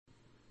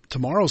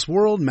Tomorrow's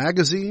World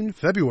Magazine,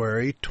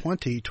 February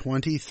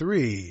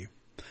 2023.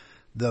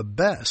 The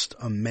Best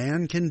a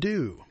Man Can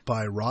Do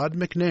by Rod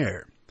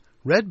McNair.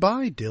 Read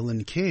by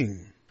Dylan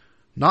King.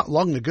 Not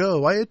long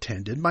ago, I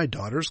attended my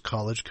daughter's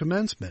college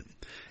commencement.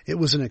 It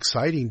was an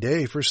exciting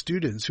day for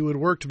students who had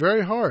worked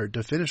very hard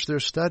to finish their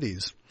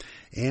studies,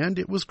 and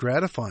it was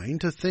gratifying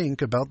to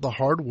think about the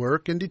hard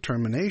work and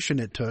determination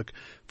it took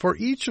for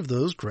each of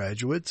those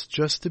graduates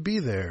just to be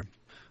there.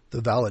 The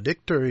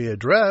valedictory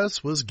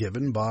address was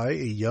given by a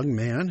young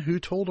man who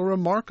told a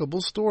remarkable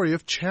story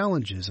of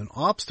challenges and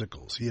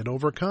obstacles he had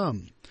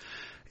overcome.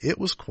 It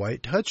was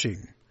quite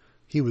touching.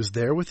 He was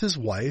there with his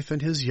wife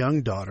and his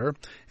young daughter,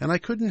 and I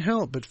couldn't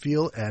help but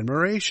feel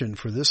admiration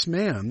for this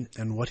man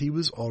and what he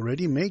was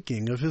already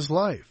making of his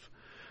life.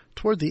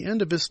 Toward the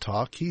end of his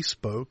talk, he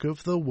spoke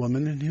of the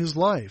woman in his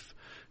life,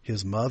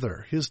 his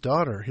mother, his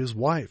daughter, his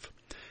wife,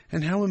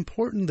 and how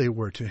important they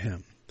were to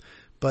him.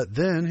 But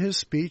then his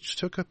speech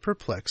took a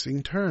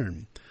perplexing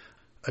turn.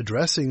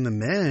 Addressing the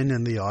men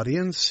in the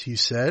audience, he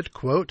said,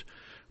 quote,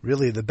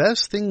 "Really, the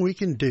best thing we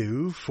can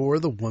do for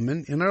the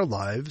woman in our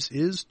lives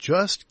is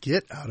just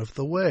get out of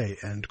the way,"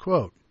 end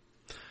quote.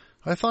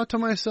 I thought to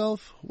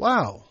myself,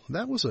 wow,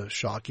 that was a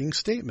shocking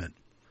statement.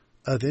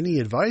 Of any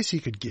advice he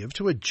could give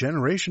to a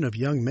generation of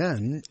young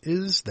men,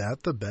 is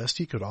that the best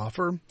he could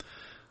offer?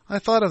 I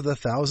thought of the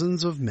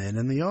thousands of men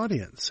in the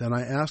audience, and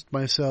I asked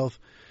myself,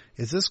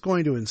 is this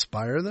going to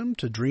inspire them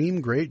to dream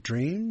great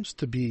dreams,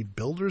 to be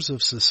builders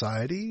of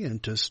society,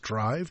 and to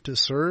strive to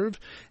serve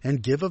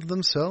and give of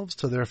themselves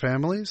to their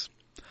families?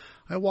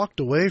 I walked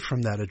away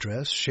from that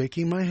address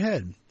shaking my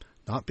head,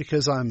 not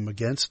because I'm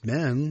against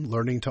men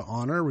learning to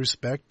honor,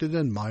 respect, and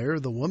admire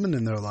the woman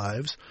in their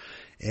lives,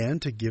 and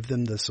to give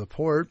them the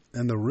support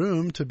and the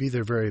room to be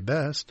their very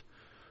best.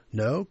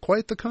 No,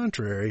 quite the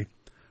contrary.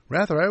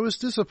 Rather, I was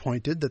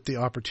disappointed that the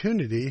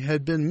opportunity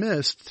had been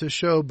missed to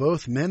show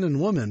both men and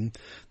women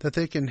that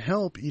they can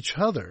help each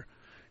other.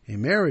 A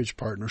marriage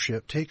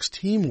partnership takes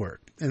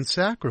teamwork and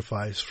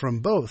sacrifice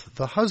from both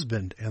the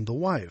husband and the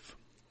wife.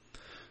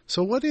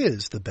 So what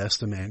is the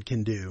best a man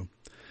can do?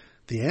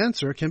 The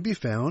answer can be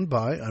found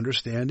by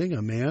understanding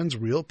a man's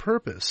real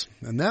purpose,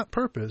 and that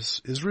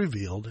purpose is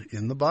revealed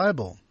in the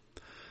Bible.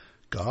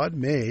 God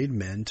made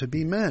men to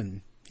be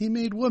men. He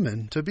made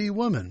women to be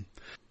women.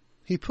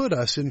 He put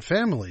us in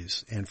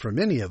families, and for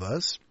many of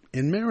us,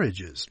 in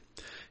marriages.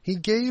 He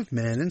gave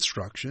men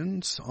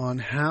instructions on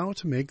how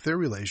to make their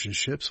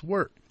relationships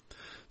work.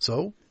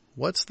 So,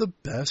 what's the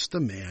best a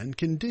man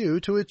can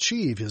do to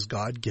achieve his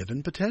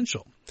God-given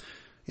potential?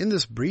 In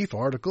this brief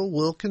article,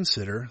 we'll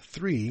consider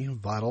 3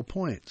 vital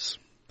points.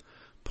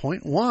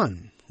 Point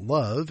 1,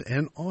 love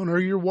and honor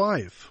your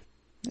wife.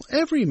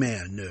 Every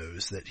man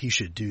knows that he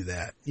should do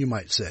that, you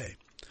might say.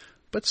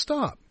 But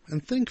stop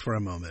and think for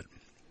a moment.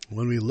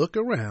 When we look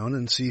around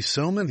and see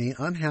so many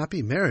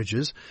unhappy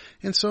marriages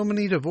and so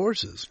many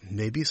divorces,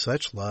 maybe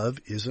such love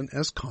isn't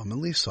as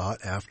commonly sought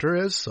after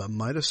as some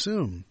might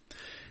assume.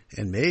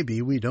 And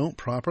maybe we don't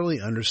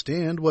properly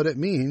understand what it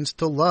means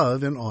to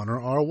love and honor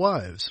our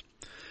wives.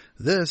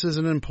 This is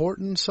an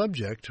important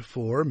subject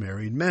for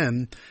married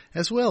men,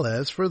 as well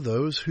as for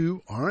those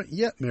who aren't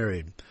yet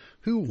married,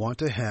 who want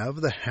to have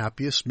the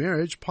happiest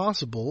marriage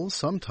possible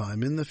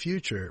sometime in the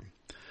future.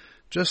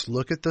 Just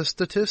look at the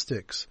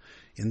statistics.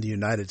 In the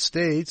United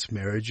States,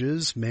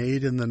 marriages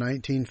made in the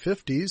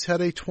 1950s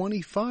had a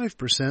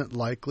 25%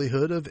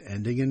 likelihood of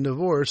ending in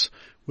divorce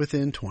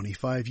within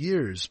 25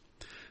 years.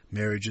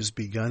 Marriages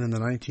begun in the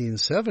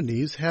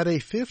 1970s had a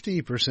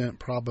 50%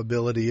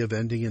 probability of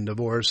ending in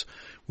divorce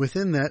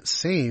within that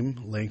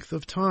same length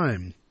of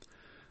time.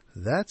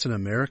 That's an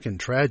American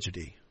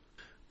tragedy.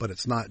 But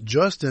it's not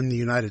just in the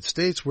United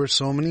States where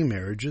so many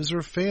marriages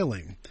are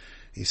failing.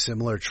 A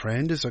similar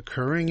trend is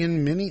occurring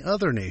in many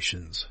other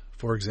nations.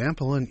 For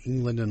example, in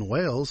England and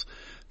Wales,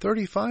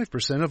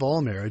 35% of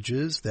all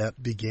marriages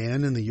that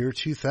began in the year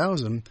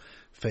 2000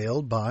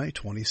 failed by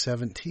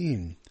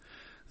 2017.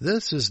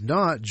 This is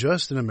not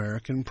just an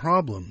American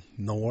problem,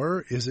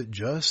 nor is it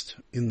just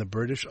in the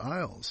British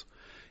Isles.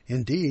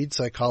 Indeed,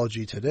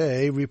 Psychology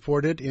Today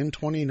reported in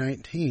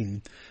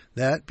 2019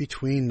 that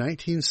between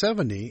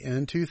 1970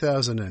 and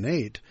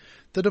 2008,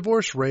 the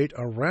divorce rate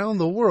around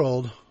the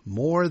world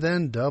more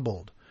than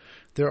doubled.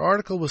 Their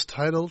article was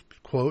titled,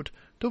 quote,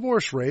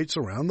 "Divorce Rates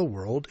Around the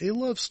World, a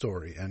Love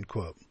Story," end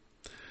quote.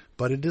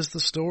 But it is the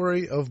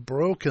story of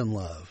broken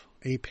love,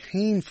 a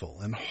painful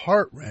and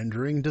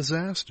heart-rending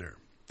disaster.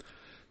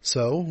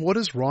 So, what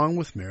is wrong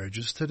with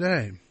marriages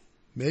today?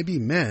 Maybe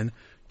men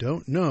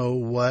don't know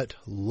what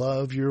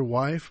love your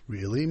wife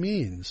really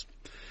means.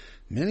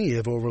 Many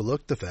have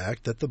overlooked the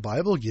fact that the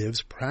Bible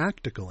gives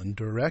practical and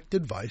direct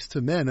advice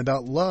to men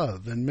about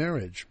love and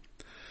marriage.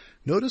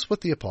 Notice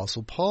what the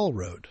Apostle Paul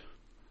wrote.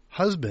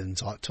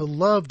 Husbands ought to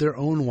love their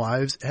own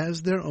wives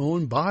as their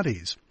own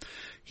bodies.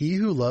 He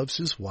who loves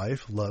his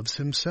wife loves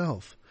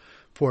himself.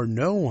 For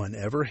no one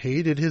ever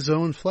hated his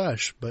own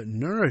flesh, but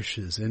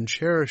nourishes and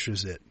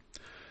cherishes it.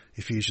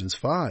 Ephesians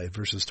 5,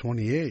 verses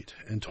 28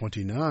 and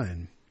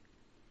 29.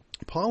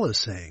 Paul is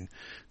saying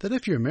that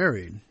if you're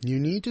married, you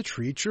need to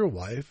treat your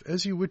wife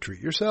as you would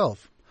treat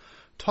yourself.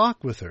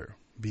 Talk with her.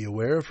 Be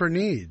aware of her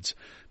needs.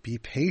 Be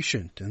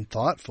patient and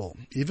thoughtful,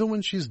 even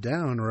when she's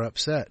down or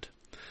upset.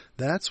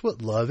 That's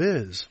what love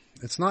is.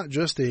 It's not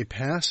just a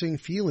passing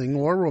feeling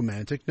or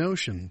romantic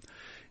notion.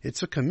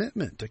 It's a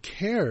commitment to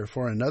care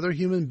for another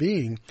human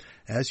being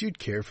as you'd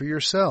care for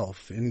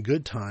yourself in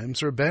good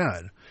times or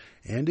bad,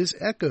 and is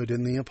echoed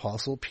in the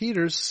Apostle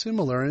Peter's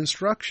similar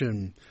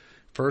instruction.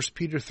 1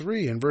 Peter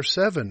 3 and verse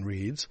 7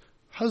 reads,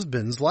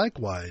 "Husbands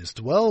likewise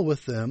dwell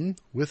with them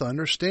with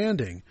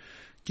understanding,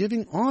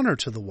 giving honor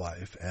to the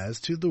wife as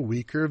to the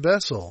weaker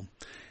vessel,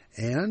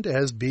 and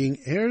as being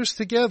heirs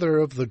together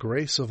of the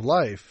grace of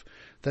life,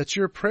 that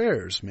your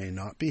prayers may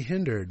not be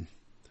hindered."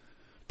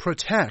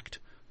 Protect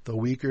the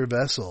weaker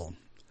vessel.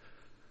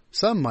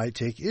 Some might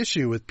take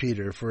issue with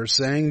Peter for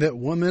saying that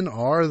women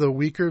are the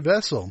weaker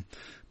vessel,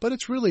 but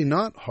it's really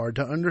not hard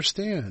to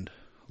understand.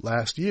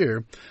 Last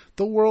year,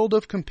 the world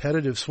of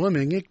competitive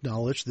swimming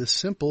acknowledged this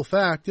simple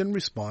fact in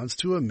response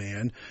to a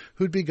man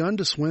who'd begun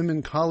to swim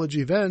in college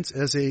events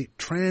as a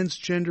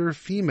transgender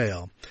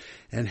female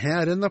and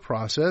had in the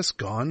process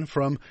gone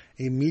from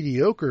a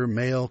mediocre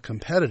male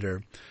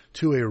competitor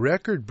to a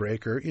record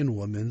breaker in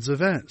women's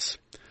events.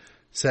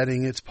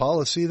 Setting its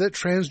policy that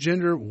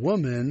transgender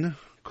women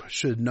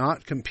should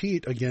not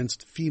compete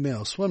against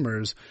female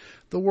swimmers,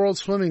 the World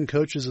Swimming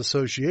Coaches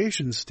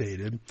Association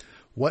stated,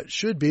 what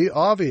should be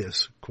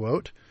obvious,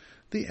 quote,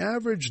 "The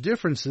average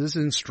differences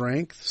in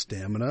strength,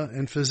 stamina,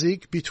 and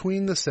physique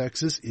between the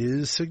sexes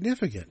is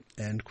significant,"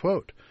 end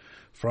quote.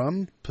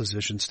 From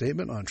Position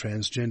Statement on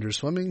Transgender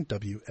Swimming,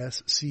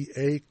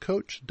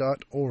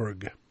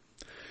 WSCAcoach.org.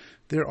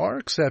 There are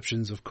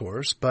exceptions, of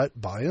course, but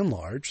by and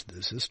large,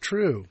 this is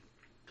true.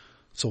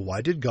 So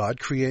why did God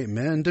create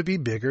men to be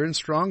bigger and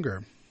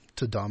stronger?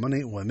 To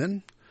dominate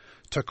women?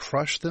 To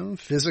crush them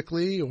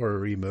physically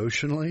or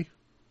emotionally?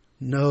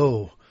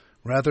 No.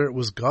 Rather, it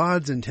was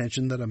God's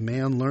intention that a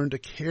man learn to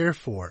care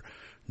for,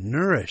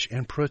 nourish,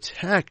 and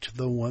protect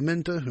the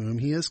woman to whom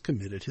he has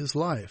committed his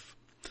life.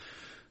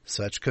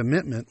 Such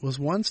commitment was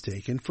once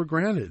taken for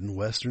granted in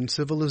Western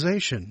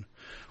civilization.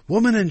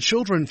 Woman and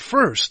children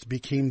first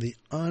became the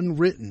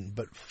unwritten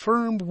but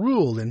firm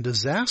rule in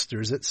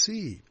disasters at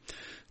sea.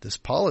 This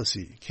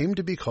policy came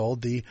to be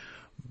called the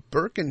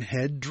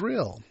Birkenhead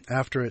Drill,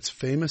 after its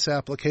famous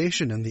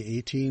application in the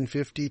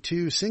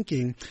 1852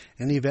 sinking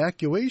and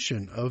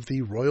evacuation of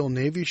the Royal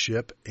Navy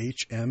ship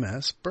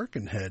HMS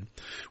Birkenhead,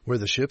 where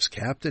the ship's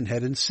captain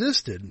had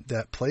insisted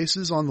that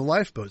places on the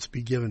lifeboats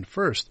be given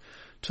first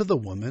to the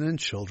women and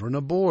children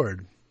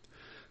aboard.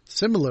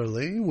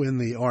 Similarly, when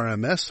the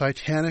RMS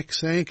Titanic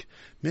sank,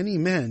 many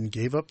men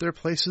gave up their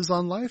places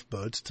on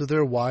lifeboats to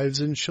their wives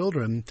and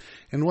children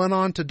and went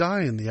on to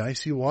die in the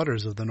icy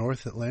waters of the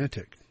North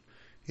Atlantic.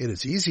 It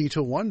is easy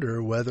to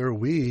wonder whether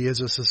we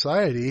as a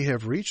society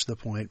have reached the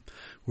point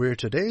where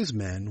today's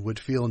men would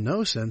feel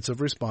no sense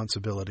of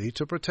responsibility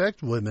to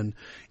protect women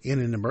in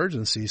an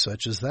emergency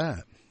such as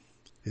that.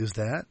 Is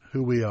that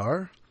who we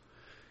are?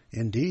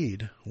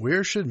 Indeed,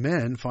 where should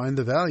men find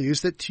the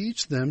values that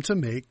teach them to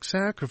make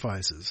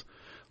sacrifices,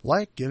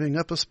 like giving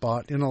up a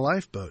spot in a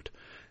lifeboat,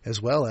 as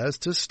well as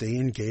to stay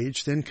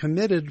engaged and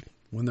committed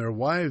when their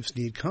wives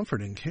need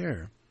comfort and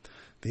care?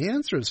 The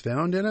answer is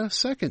found in a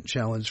second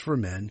challenge for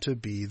men to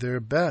be their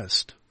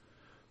best.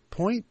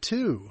 Point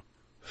 2.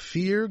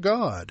 Fear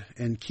God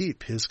and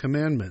keep His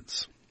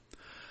commandments.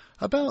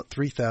 About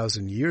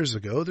 3,000 years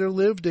ago, there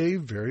lived a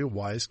very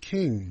wise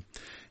king.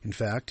 In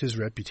fact, his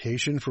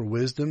reputation for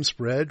wisdom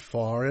spread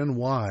far and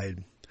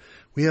wide.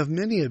 We have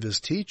many of his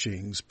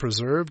teachings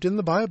preserved in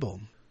the Bible.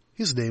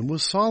 His name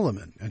was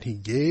Solomon, and he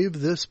gave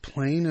this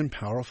plain and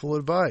powerful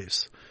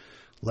advice.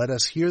 Let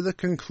us hear the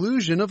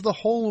conclusion of the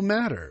whole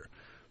matter.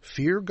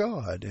 Fear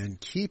God and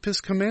keep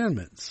His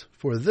commandments,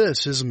 for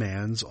this is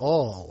man's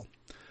all.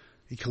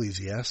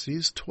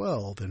 Ecclesiastes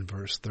 12 and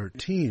verse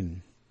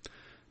 13.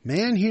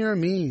 Man here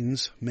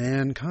means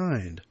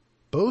mankind,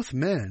 both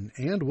men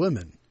and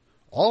women,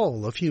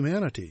 all of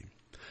humanity.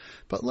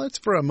 But let's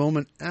for a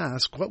moment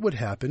ask what would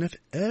happen if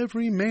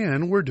every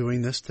man were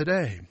doing this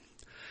today.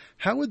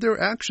 How would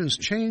their actions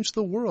change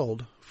the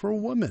world for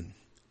women?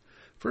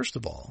 First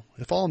of all,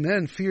 if all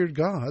men feared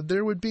God,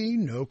 there would be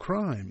no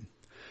crime.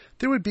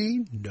 There would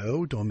be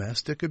no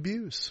domestic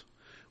abuse.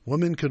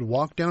 Women could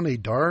walk down a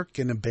dark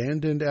and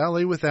abandoned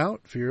alley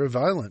without fear of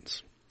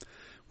violence.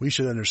 We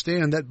should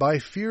understand that by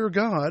fear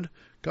God,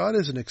 God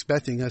isn't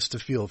expecting us to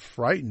feel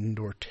frightened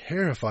or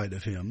terrified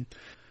of Him.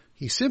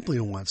 He simply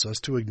wants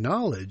us to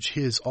acknowledge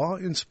His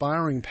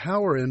awe-inspiring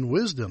power and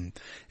wisdom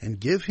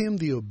and give Him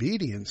the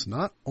obedience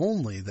not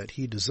only that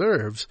He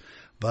deserves,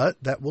 but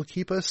that will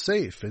keep us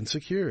safe and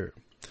secure.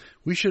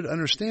 We should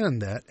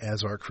understand that,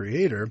 as our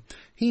Creator,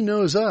 He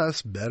knows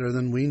us better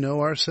than we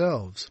know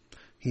ourselves.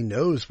 He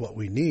knows what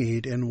we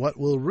need and what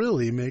will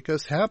really make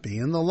us happy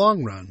in the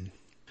long run.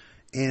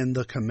 And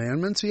the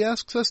commandments He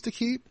asks us to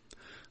keep?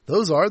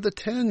 Those are the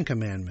 10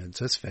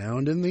 Commandments as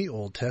found in the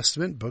Old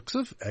Testament books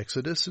of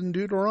Exodus and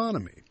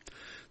Deuteronomy.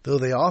 Though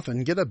they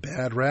often get a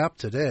bad rap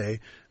today,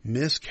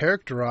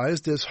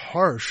 Mischaracterized as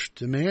harsh,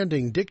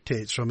 demanding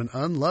dictates from an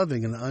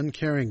unloving and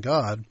uncaring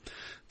God,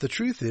 the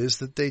truth is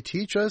that they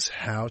teach us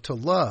how to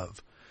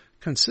love.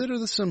 Consider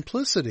the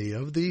simplicity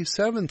of the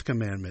seventh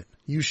commandment,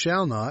 "You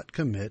shall not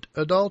commit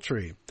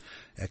adultery."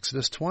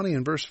 Exodus 20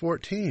 and verse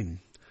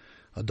 14.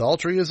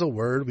 Adultery is a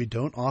word we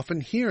don't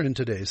often hear in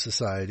today's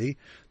society,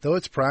 though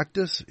its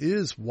practice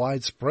is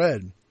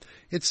widespread.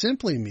 It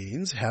simply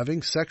means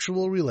having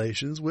sexual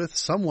relations with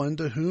someone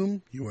to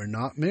whom you are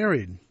not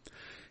married.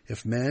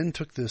 If men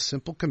took this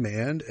simple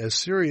command as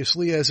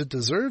seriously as it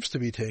deserves to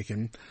be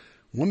taken,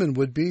 women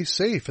would be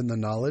safe in the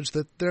knowledge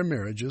that their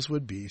marriages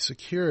would be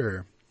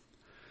secure.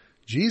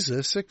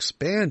 Jesus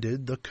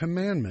expanded the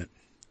commandment.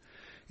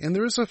 And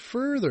there is a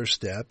further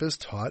step as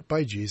taught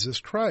by Jesus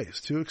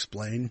Christ to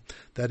explain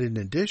that in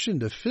addition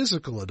to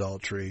physical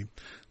adultery,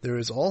 there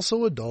is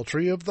also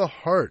adultery of the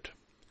heart.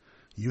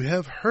 You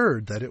have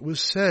heard that it was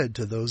said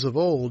to those of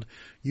old,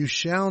 "You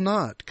shall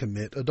not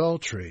commit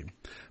adultery."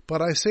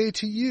 But I say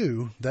to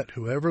you that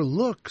whoever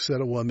looks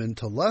at a woman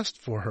to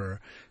lust for her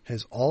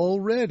has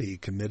already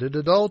committed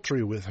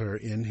adultery with her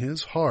in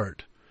his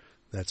heart.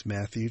 That's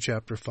Matthew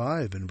chapter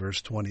 5 and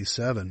verse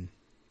 27.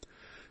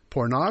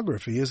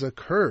 Pornography is a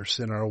curse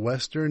in our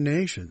Western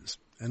nations,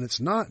 and it's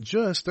not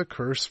just a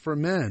curse for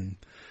men.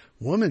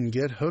 Women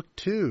get hooked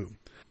too.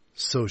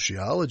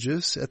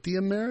 Sociologists at the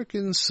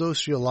American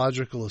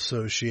Sociological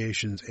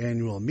Association's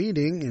annual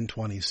meeting in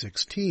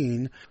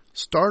 2016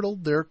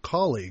 startled their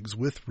colleagues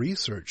with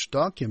research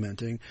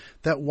documenting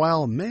that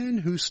while men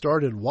who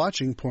started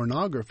watching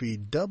pornography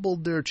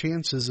doubled their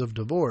chances of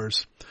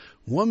divorce,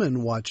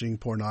 women watching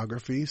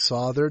pornography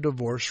saw their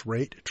divorce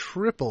rate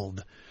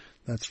tripled.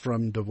 That's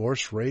from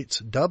Divorce Rates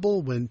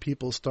Double When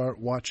People Start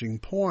Watching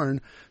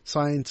Porn,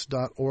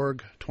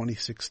 Science.org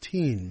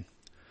 2016.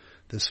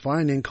 This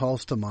finding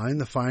calls to mind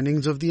the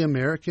findings of the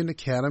American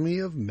Academy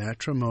of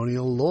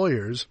Matrimonial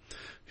Lawyers,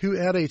 who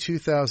at a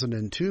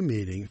 2002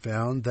 meeting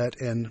found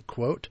that an,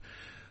 quote,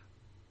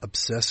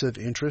 obsessive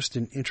interest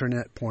in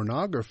Internet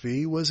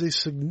pornography was a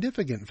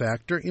significant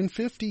factor in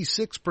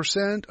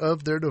 56%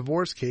 of their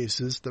divorce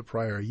cases the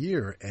prior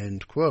year,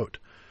 end quote.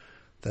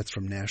 That's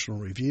from National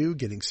Review,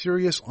 Getting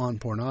Serious on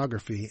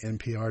Pornography,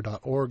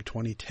 NPR.org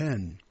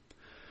 2010.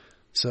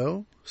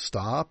 So,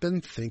 stop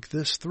and think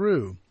this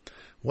through.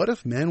 What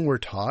if men were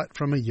taught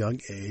from a young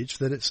age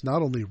that it's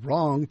not only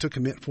wrong to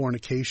commit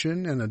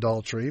fornication and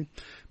adultery,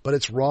 but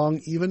it's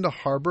wrong even to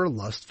harbor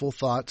lustful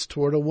thoughts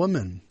toward a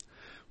woman?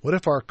 What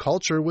if our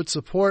culture would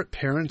support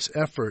parents'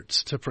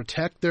 efforts to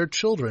protect their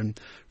children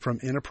from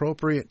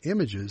inappropriate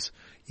images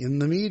in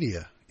the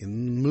media,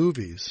 in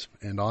movies,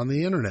 and on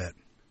the internet?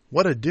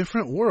 What a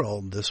different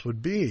world this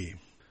would be.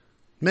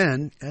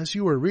 Men, as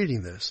you are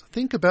reading this,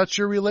 think about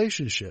your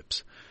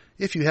relationships.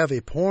 If you have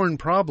a porn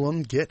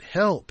problem, get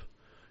help.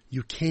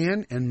 You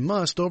can and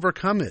must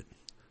overcome it.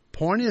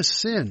 Porn is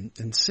sin,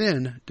 and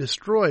sin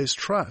destroys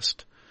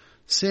trust.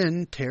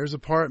 Sin tears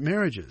apart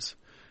marriages.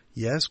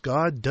 Yes,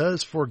 God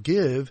does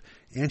forgive,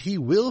 and He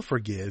will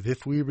forgive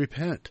if we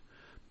repent.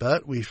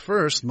 But we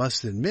first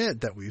must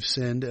admit that we've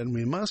sinned, and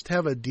we must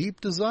have a deep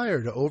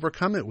desire to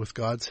overcome it with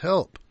God's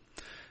help.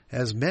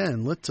 As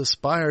men, let's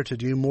aspire to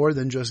do more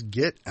than just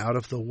get out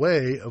of the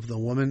way of the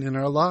woman in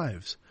our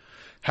lives.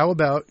 How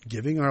about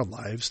giving our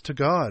lives to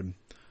God?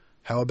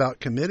 How about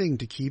committing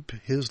to keep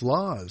His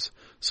laws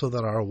so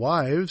that our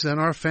wives and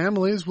our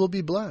families will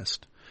be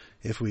blessed?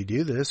 If we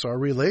do this, our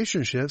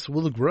relationships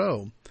will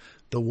grow.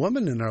 The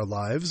woman in our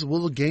lives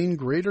will gain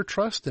greater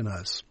trust in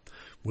us.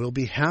 We'll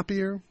be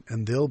happier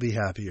and they'll be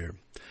happier.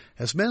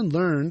 As men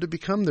learn to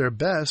become their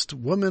best,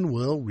 women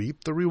will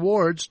reap the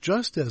rewards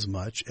just as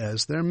much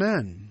as their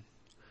men.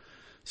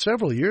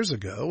 Several years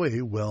ago,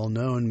 a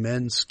well-known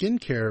men's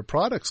skincare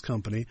products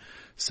company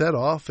set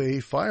off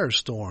a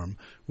firestorm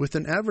with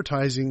an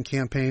advertising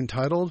campaign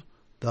titled,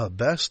 "The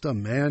Best a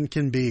Man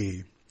Can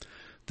Be."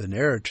 The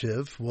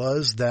narrative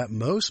was that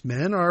most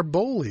men are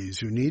bullies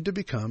who need to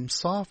become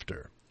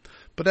softer.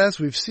 But as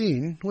we've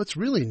seen, what's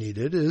really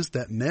needed is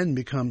that men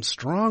become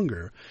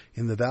stronger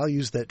in the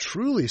values that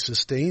truly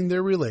sustain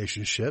their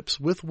relationships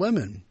with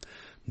women.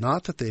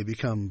 Not that they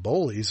become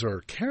bullies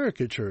or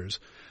caricatures,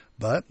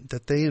 but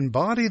that they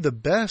embody the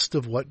best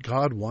of what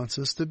God wants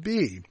us to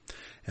be.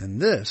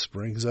 And this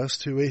brings us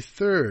to a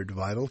third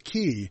vital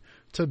key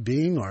to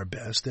being our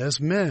best as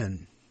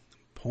men.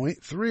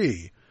 Point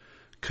 3.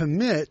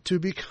 Commit to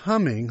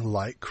becoming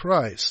like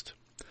Christ.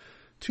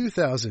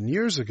 2,000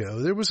 years ago,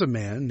 there was a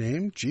man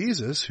named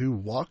Jesus who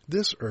walked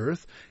this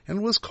earth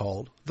and was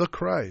called the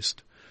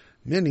Christ.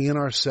 Many in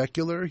our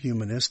secular,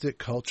 humanistic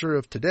culture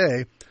of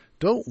today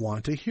don't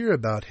want to hear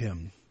about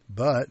him,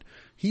 but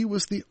he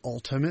was the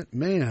ultimate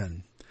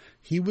man.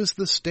 He was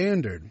the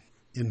standard.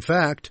 In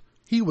fact,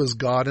 he was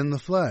God in the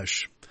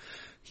flesh.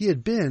 He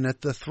had been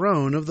at the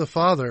throne of the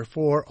Father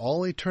for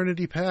all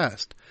eternity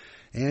past,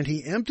 and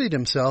he emptied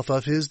himself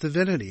of his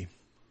divinity.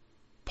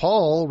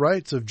 Paul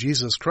writes of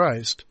Jesus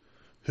Christ,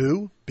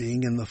 who,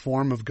 being in the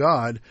form of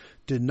God,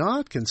 did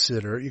not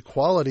consider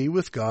equality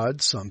with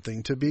God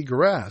something to be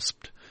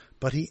grasped,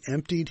 but he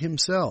emptied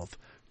himself,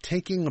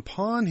 taking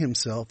upon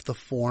himself the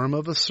form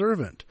of a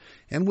servant,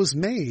 and was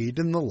made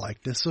in the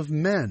likeness of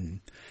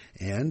men.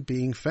 And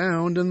being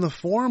found in the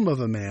form of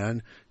a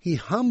man, he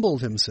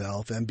humbled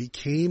himself and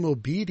became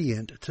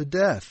obedient to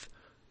death,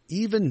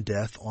 even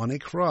death on a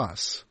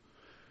cross.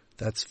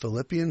 That's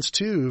Philippians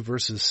 2,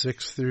 verses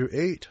 6 through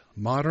 8,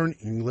 Modern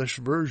English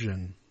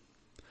Version.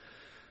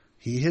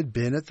 He had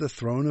been at the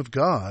throne of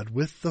God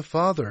with the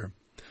Father.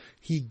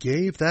 He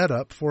gave that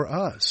up for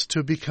us,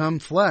 to become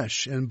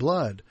flesh and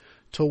blood,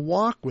 to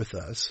walk with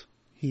us.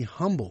 He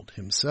humbled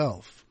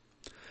himself.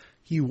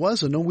 He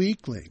wasn't a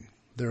weakling.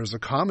 There is a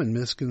common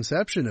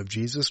misconception of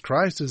Jesus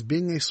Christ as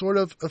being a sort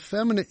of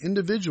effeminate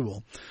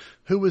individual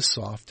who was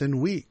soft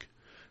and weak.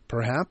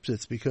 Perhaps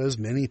it's because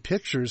many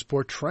pictures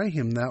portray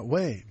him that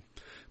way.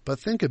 But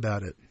think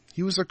about it.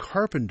 He was a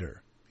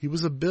carpenter. He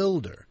was a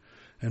builder.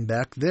 And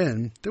back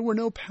then, there were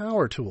no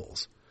power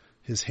tools.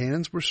 His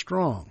hands were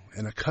strong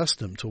and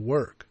accustomed to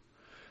work.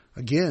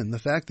 Again, the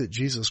fact that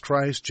Jesus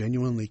Christ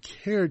genuinely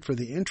cared for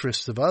the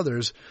interests of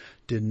others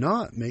did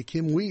not make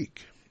him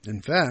weak.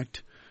 In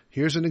fact,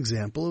 here's an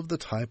example of the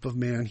type of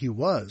man he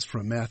was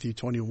from Matthew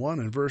 21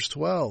 and verse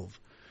 12.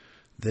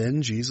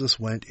 Then Jesus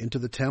went into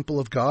the temple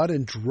of God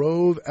and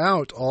drove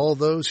out all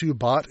those who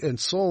bought and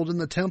sold in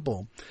the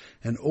temple,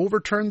 and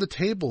overturned the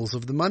tables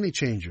of the money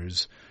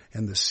changers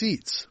and the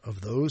seats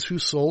of those who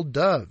sold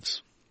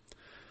doves.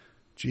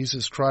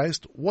 Jesus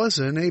Christ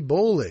wasn't a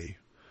bully,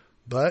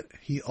 but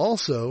he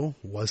also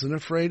wasn't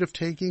afraid of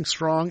taking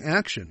strong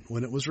action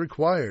when it was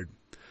required.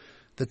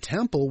 The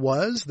temple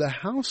was the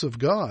house of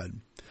God.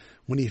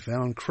 When he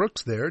found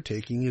crooks there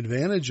taking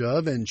advantage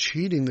of and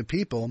cheating the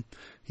people,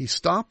 he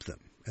stopped them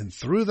and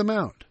threw them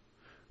out.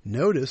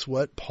 Notice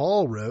what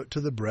Paul wrote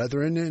to the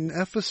brethren in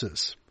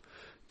Ephesus.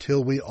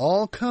 Till we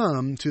all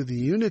come to the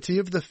unity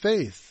of the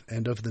faith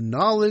and of the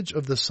knowledge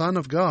of the Son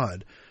of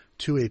God,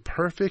 to a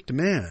perfect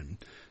man,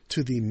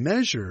 to the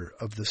measure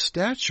of the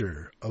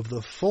stature of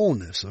the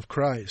fullness of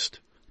Christ.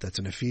 That's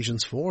in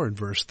Ephesians 4 and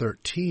verse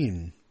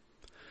 13.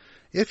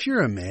 If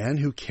you're a man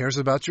who cares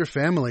about your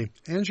family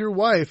and your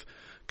wife,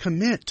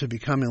 commit to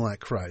becoming like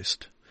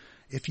Christ.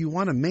 If you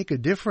want to make a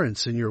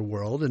difference in your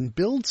world and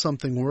build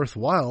something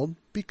worthwhile,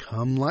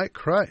 become like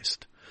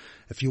Christ.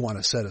 If you want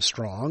to set a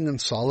strong and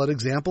solid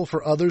example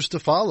for others to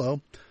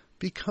follow,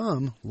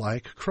 become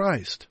like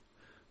Christ.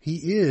 He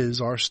is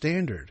our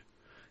standard.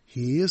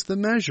 He is the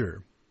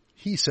measure.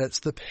 He sets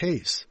the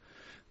pace.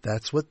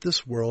 That's what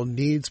this world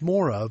needs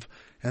more of,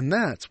 and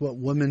that's what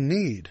women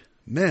need.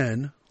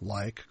 Men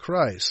like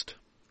Christ.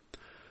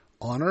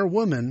 Honor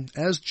women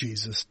as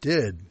Jesus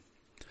did.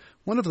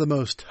 One of the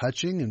most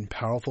touching and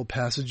powerful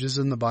passages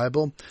in the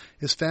Bible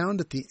is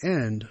found at the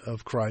end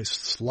of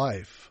Christ's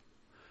life.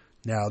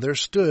 Now there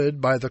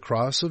stood by the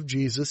cross of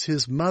Jesus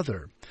his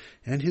mother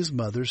and his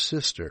mother's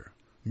sister,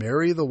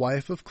 Mary the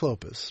wife of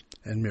Clopas,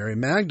 and Mary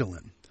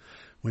Magdalene.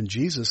 When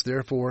Jesus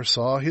therefore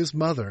saw his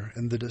mother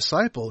and the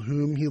disciple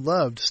whom he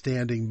loved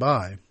standing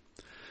by,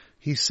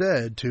 he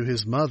said to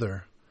his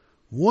mother,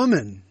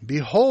 "Woman,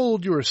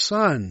 behold your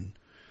son."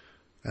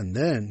 And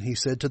then he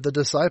said to the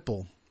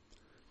disciple,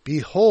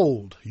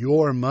 "Behold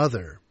your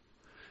mother."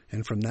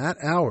 And from that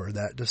hour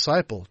that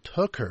disciple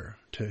took her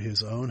to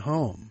his own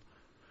home.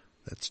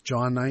 That's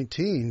John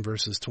 19,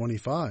 verses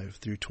 25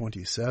 through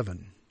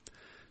 27.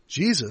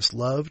 Jesus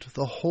loved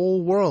the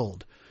whole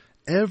world,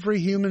 every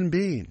human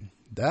being.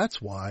 That's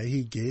why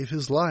he gave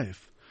his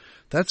life.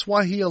 That's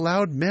why he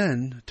allowed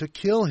men to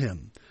kill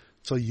him,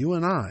 so you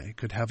and I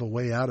could have a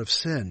way out of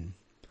sin.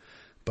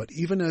 But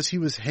even as he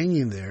was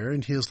hanging there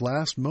in his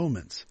last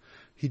moments,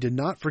 he did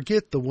not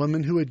forget the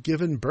woman who had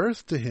given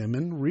birth to him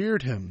and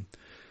reared him.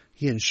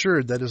 He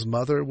ensured that his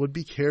mother would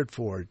be cared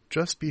for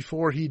just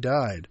before he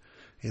died,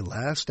 a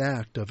last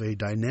act of a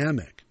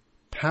dynamic,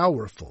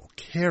 powerful,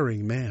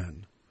 caring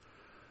man.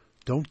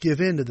 Don't give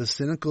in to the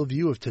cynical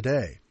view of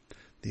today,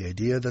 the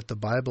idea that the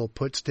Bible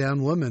puts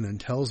down women and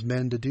tells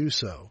men to do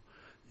so.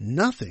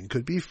 Nothing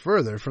could be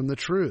further from the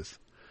truth.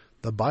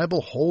 The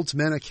Bible holds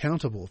men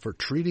accountable for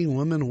treating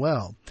women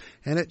well,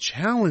 and it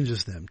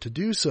challenges them to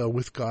do so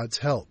with God's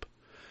help.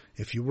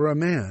 If you were a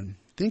man,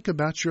 think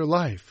about your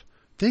life.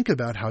 Think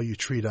about how you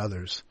treat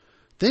others.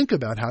 Think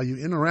about how you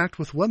interact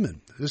with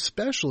women,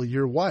 especially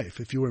your wife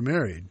if you were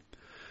married.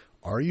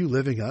 Are you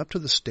living up to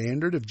the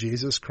standard of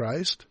Jesus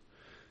Christ?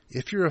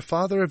 If you're a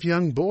father of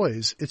young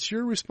boys, it's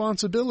your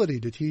responsibility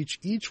to teach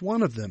each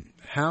one of them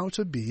how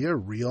to be a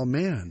real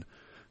man,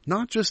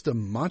 not just a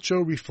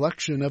macho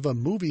reflection of a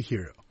movie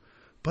hero,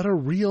 but a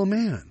real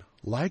man,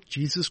 like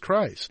Jesus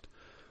Christ.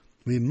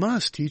 We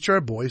must teach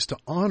our boys to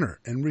honor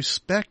and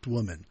respect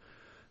women,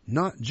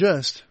 not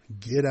just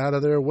get out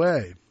of their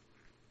way.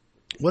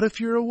 What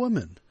if you're a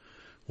woman?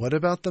 What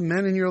about the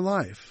men in your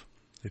life?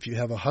 If you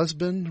have a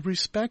husband,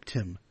 respect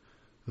him,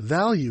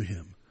 value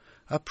him,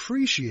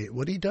 appreciate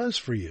what he does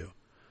for you.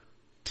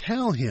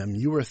 Tell him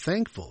you are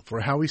thankful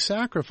for how he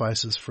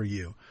sacrifices for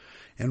you,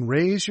 and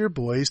raise your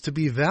boys to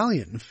be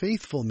valiant and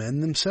faithful men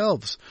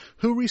themselves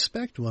who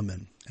respect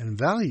women and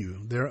value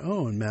their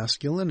own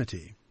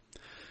masculinity.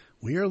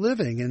 We are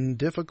living in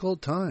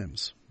difficult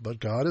times, but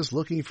God is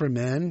looking for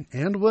men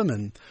and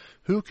women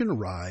who can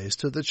rise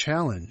to the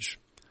challenge.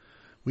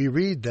 We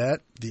read that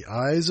the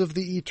eyes of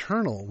the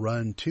Eternal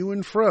run to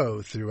and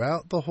fro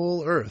throughout the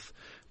whole earth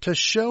to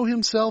show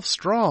himself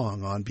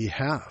strong on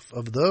behalf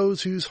of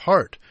those whose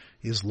heart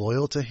is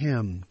loyal to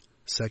him.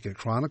 2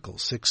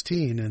 Chronicles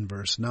 16 and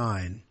verse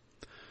 9.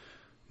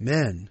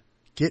 Men,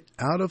 get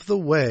out of the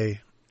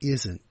way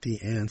isn't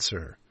the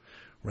answer.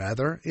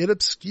 Rather, it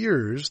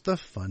obscures the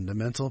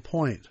fundamental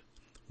point.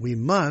 We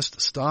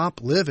must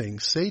stop living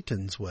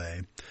Satan's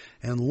way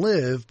and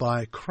live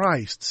by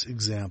Christ's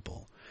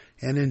example,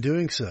 and in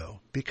doing so,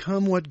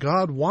 become what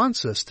God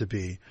wants us to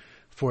be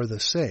for the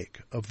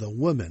sake of the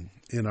woman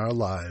in our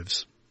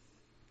lives.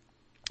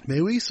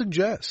 May we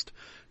suggest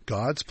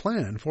God's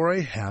plan for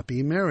a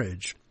happy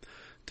marriage.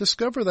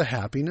 Discover the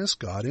happiness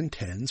God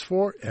intends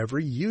for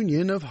every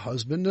union of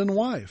husband and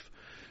wife.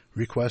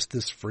 Request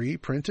this free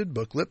printed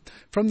booklet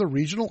from the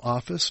regional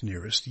office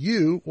nearest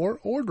you or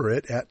order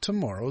it at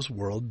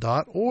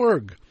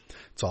tomorrowsworld.org.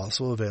 It's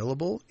also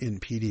available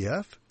in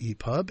PDF,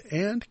 EPUB,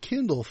 and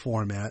Kindle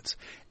formats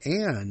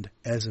and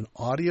as an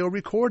audio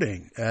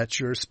recording at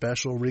your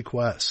special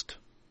request.